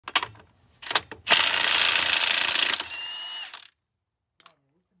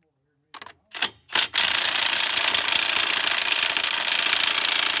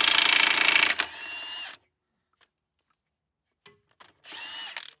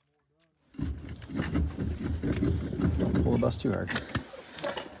bus too hard.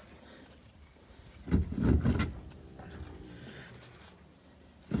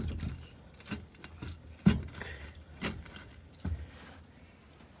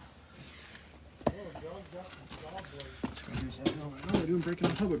 They're doing breaking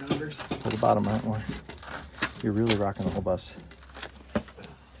the public boundaries. Pull the bottom out more. You're really rocking the whole bus.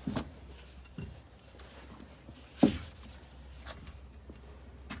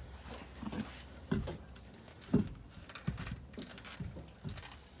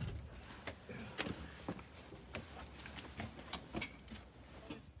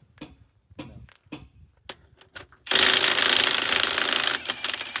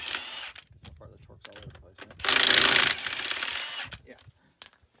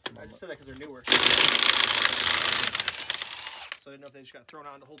 I just said that because they're newer. So I didn't know if they just got thrown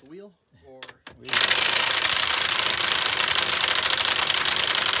on to hold the wheel or.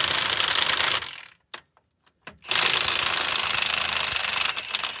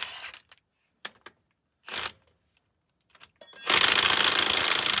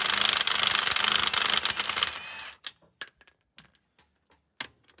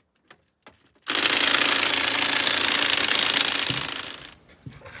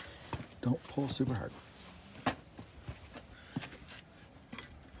 Don't pull super hard.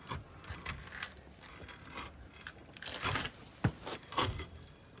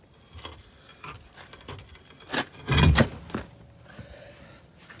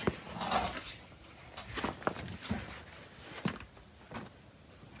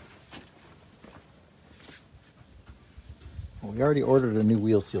 Well, we already ordered a new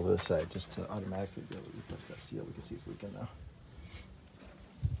wheel seal to this side just to automatically be able to replace that seal. We can see it's leaking now.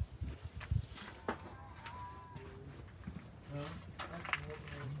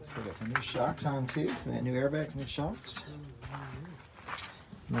 So we got the new shocks on too. So we got new airbags, new shocks.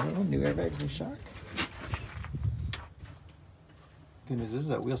 Another one, new airbags, new shock. Good news is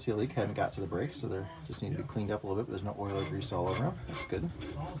that wheel seal leak hadn't got to the brakes, so they just need to be cleaned up a little bit, but there's no oil or grease all over them. That's good.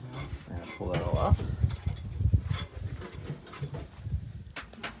 We're gonna pull that all off.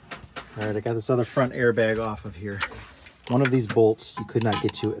 All right, I got this other front airbag off of here. One of these bolts you could not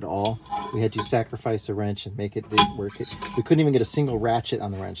get to at all. We had to sacrifice a wrench and make it work. We couldn't even get a single ratchet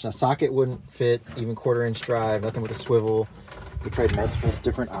on the wrench. Now, socket wouldn't fit, even 1/4-inch drive, nothing with a swivel. We tried multiple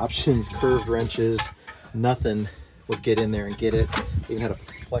different options, curved wrenches, nothing would get in there and get it. We even had a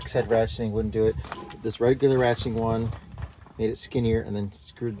flex head ratcheting, wouldn't do it. This regular ratcheting one made it skinnier and then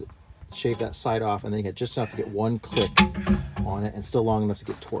shaved that side off, and then you had just enough to get one click on it and still long enough to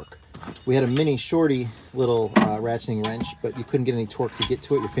get torque. We had a mini shorty little ratcheting wrench, but you couldn't get any torque to get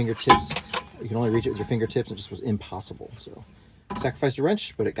to it. Your fingertips, you can only reach it with your fingertips. It just was impossible. So sacrificed a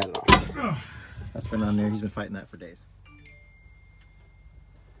wrench, but it got it off. That's been on there. He's been fighting that for days.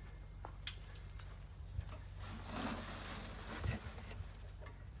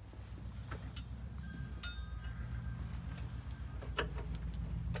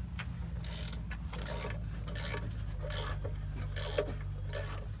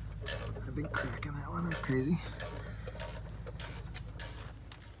 A big crack in that one. That's crazy.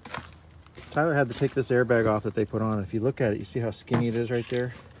 Tyler had to take this airbag off that they put on. If you look at it, you see how skinny it is right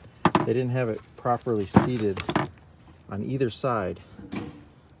there? They didn't have it properly seated on either side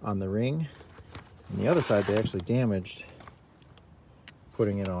on the ring. On the other side, they actually damaged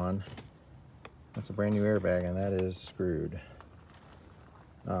putting it on. That's a brand new airbag, and that is screwed.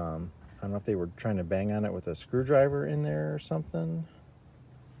 I don't know if they were trying to bang on it with a screwdriver in there or something.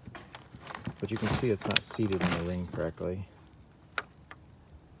 But you can see it's not seated in the ring correctly.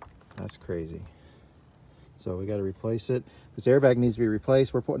 That's crazy. So we got to replace it. This airbag needs to be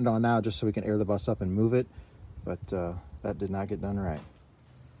replaced. We're putting it on now just so we can air the bus up and move it. But that did not get done right.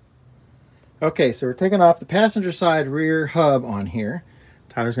 Okay, so we're taking off the passenger side rear hub on here.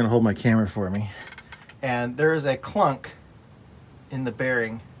 Tyler's going to hold my camera for me. And there is a clunk in the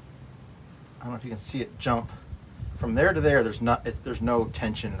bearing. I don't know if you can see it jump. From there to there, there's no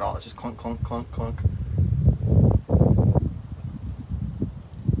tension at all. It's just clunk, clunk, clunk, clunk.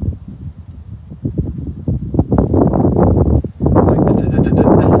 It's like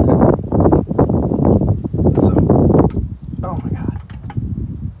so. Oh my God.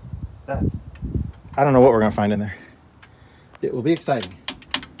 I don't know what we're gonna find in there. It will be exciting.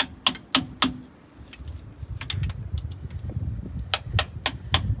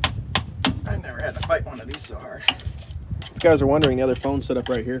 I never had to fight one of these so hard. If you guys are wondering, the other phone set up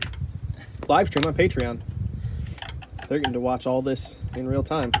right here. Live stream on Patreon. They're getting to watch all this in real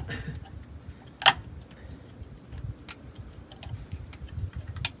time.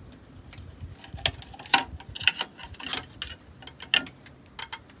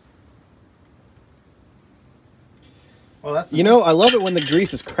 Well, that's You know, I love it when the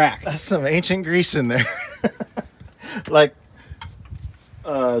grease is cracked. that's some ancient grease in there. Like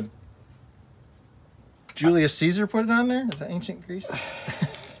Julius Caesar put it on there? Is that ancient Greece?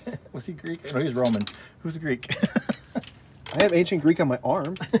 Was he Greek? No, he was Roman. Who's the Greek? I have ancient Greek on my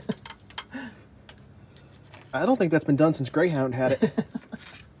arm. I don't think that's been done since Greyhound had it.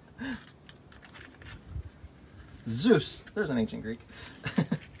 Zeus. There's an ancient Greek.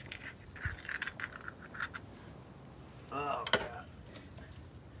 Oh, God.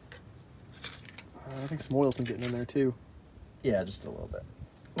 I think some oil's been getting in there too. Yeah, just a little bit.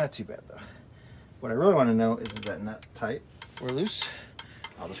 Not too bad, though. What I really want to know is that nut tight or loose?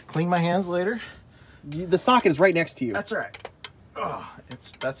 I'll just clean my hands later. The socket is right next to you. That's all right. Oh,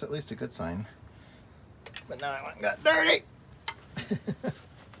 that's at least a good sign. But now I went and got dirty. That's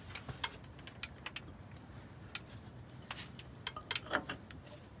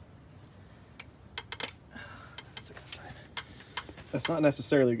a good sign. That's not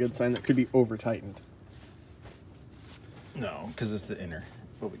necessarily a good sign. That could be over tightened. No, because it's the inner.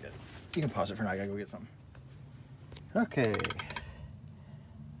 We'll be good. You can pause it for now. I gotta go get something. Okay.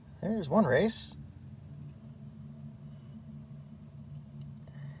 There's one race.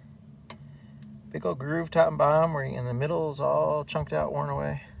 Big old groove top and bottom where in the middle is all chunked out, worn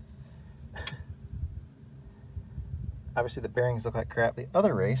away. Obviously the bearings look like crap. The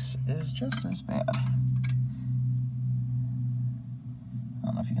other race is just as bad. I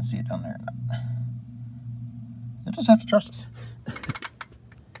don't know if you can see it down there or not. You'll just have to trust us.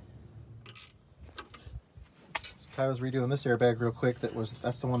 So Tyler's redoing this airbag real quick.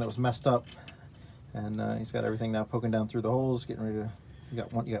 That's the one that was messed up. And he's got everything now poking down through the holes, getting ready to... You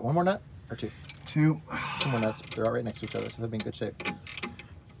got one more nut? Or two? Two. Two more nuts. They're all right next to each other, so they'll be in good shape.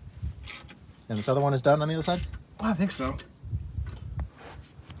 And this other one is done on the other side? I think so.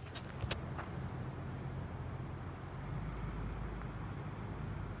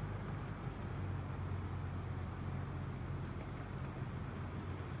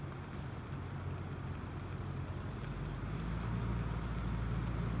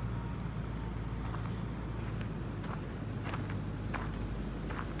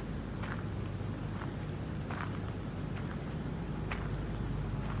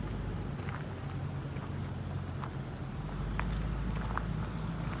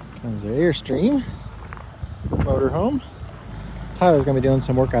 There's our Airstream motorhome. Tyler's gonna be doing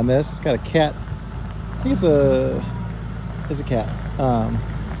some work on this. It's got a cat. I think it's a cat.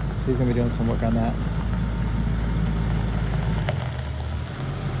 So he's gonna be doing some work on that.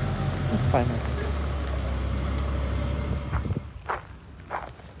 That's fine.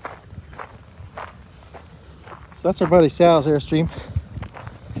 So that's our buddy Sal's Airstream.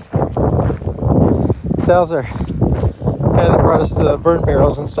 Sal's our guy that brought us the burn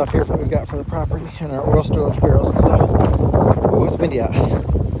barrels and stuff here that we've got for the property, and our oil storage barrels and stuff. Oh, it's windy out.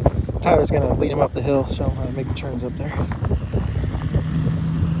 Tyler's gonna lead him up the hill, show him how to make the turns up there.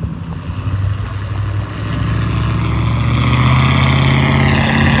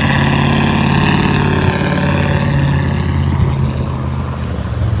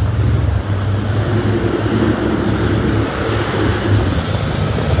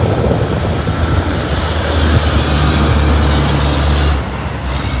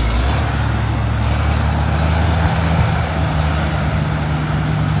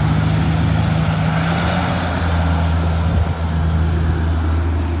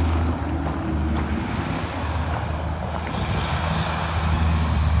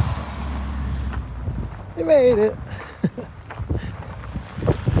 You made it. I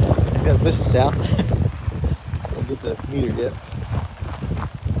think that's Mrs. Sal. We'll get the meter dip.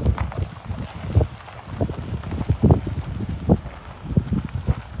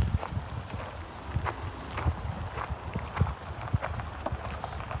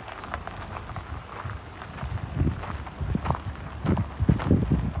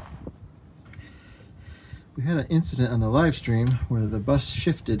 We had an incident on the live stream where the bus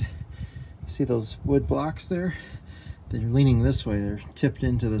shifted. See those wood blocks there? They're leaning this way. They're tipped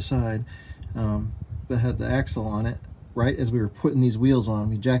into the side. That had the axle on it. Right as we were putting these wheels on,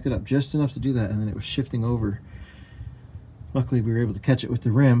 we jacked it up just enough to do that, and then it was shifting over. Luckily, we were able to catch it with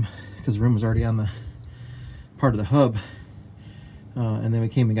the rim because the rim was already on the part of the hub. And then we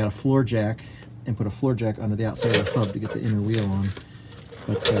came and got a floor jack and put a floor jack under the outside of the hub to get the inner wheel on.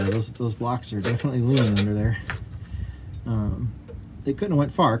 But those blocks are definitely leaning under there. It couldn't have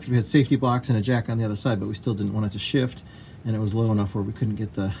went far because we had safety blocks and a jack on the other side, but we still didn't want it to shift, and it was low enough where we couldn't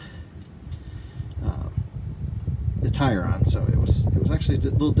get the tire on. So it was actually a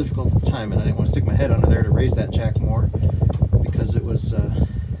little difficult at the time, and I didn't want to stick my head under there to raise that jack more because it was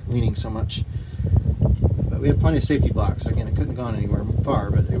leaning so much. But we had plenty of safety blocks. Again, it couldn't have gone anywhere far,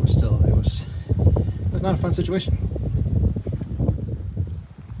 but it was still, it was not a fun situation.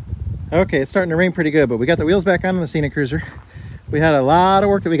 Okay, it's starting to rain pretty good, but we got the wheels back on the Scenicruiser. We had a lot of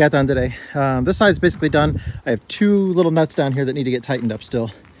work that we got done today. This side's basically done. I have 2 little nuts down here that need to get tightened up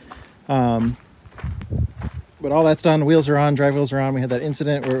still. But all that's done. Wheels are on, drive wheels are on. We had that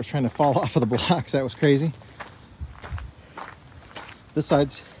incident where it was trying to fall off of the blocks. That was crazy. This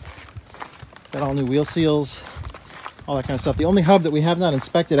side's got all new wheel seals, all that kind of stuff. The only hub that we have not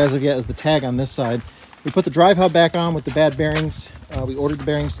inspected as of yet is the tag on this side. We put the drive hub back on with the bad bearings. We ordered the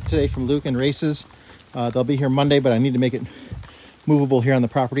bearings today from Luke and Races. They'll be here Monday, but I need to make it movable here on the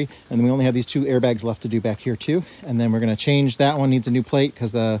property. And then we only have these 2 airbags left to do back here too. And then we're going to change that one. Needs a new plate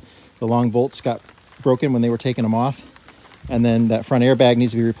because the long bolts got broken when they were taking them off. And then that front airbag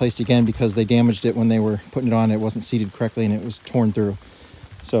needs to be replaced again because they damaged it when they were putting it on. It wasn't seated correctly and it was torn through.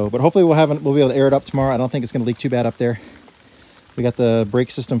 So, but hopefully we'll be able to air it up tomorrow. I don't think it's going to leak too bad up there. We got the brake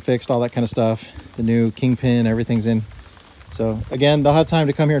system fixed, all that kind of stuff. The new kingpin, everything's in. So again, they'll have time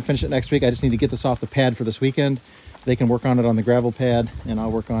to come here and finish it next week. I just need to get this off the pad for this weekend. They can work on it on the gravel pad, and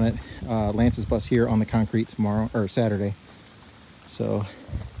I'll work on it. Lance's bus here on the concrete tomorrow, or Saturday. So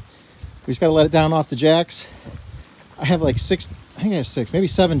we just got to let it down off the jacks. I have like 6, I think I have 6, maybe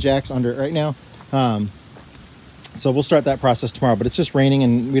 7 jacks under it right now. So we'll start that process tomorrow, but it's just raining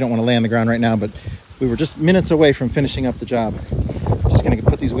and we don't want to lay on the ground right now, but we were just minutes away from finishing up the job. Just going to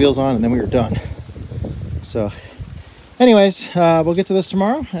put these wheels on and then we were done. So anyways, we'll get to this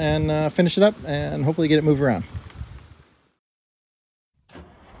tomorrow and finish it up and hopefully get it moved around.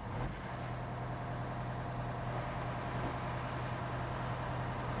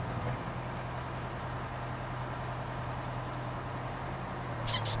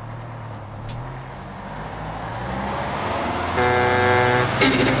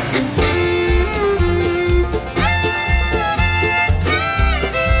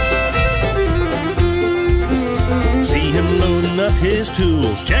 His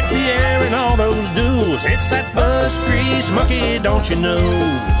tools, check the air and all those duels. It's that bus grease monkey, don't you know?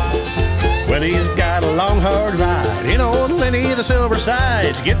 Well, he's got a long hard ride in on Lenny the Silver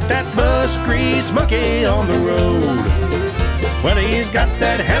Sides. Get that bus grease monkey on the road. Well, he's got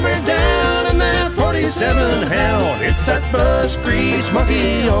that hammer down and that 47 Hound. It's that bus grease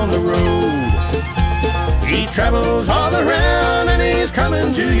monkey on the road. He travels all around and he's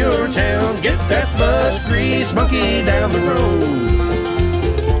coming to your town. Get that bus grease monkey down the road.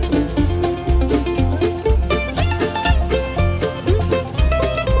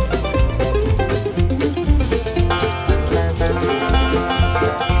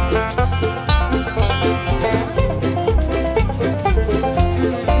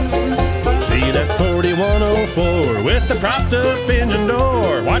 See that 4104 with the propped up engine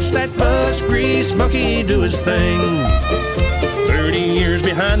door. Watch that bus grease monkey do his thing. 30 years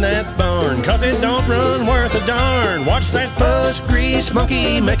behind that barn, cause it don't run worth a darn. Watch that bus grease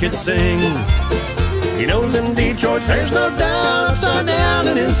monkey make it sing. He knows them Detroits, there's no doubt, upside down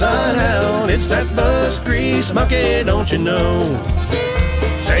and inside out. It's that bus grease monkey, don't you know?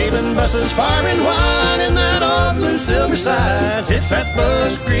 Saving buses far and wide in that old blue Silver Sides. It's that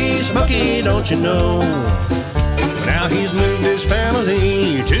bus grease monkey, don't you know? Now he's moved his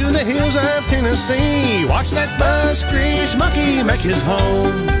family to the hills of Tennessee. Watch that bus grease monkey make his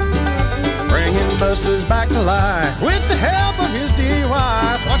home, bringing buses back to life with the help of his dear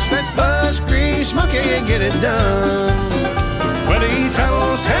wife. Watch that bus grease monkey get it done. Well, he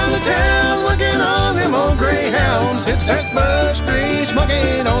travels town to town looking on them old greyhounds. It's that bus grease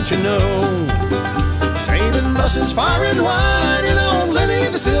monkey, don't you know? Saving buses far and wide in old Lenny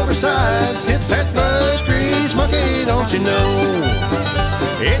the Silver Sides. It's that bus grease monkey, don't you know?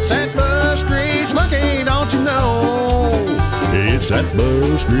 It's that bus grease monkey, don't you know? It's that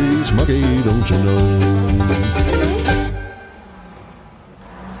bus grease monkey, don't you know?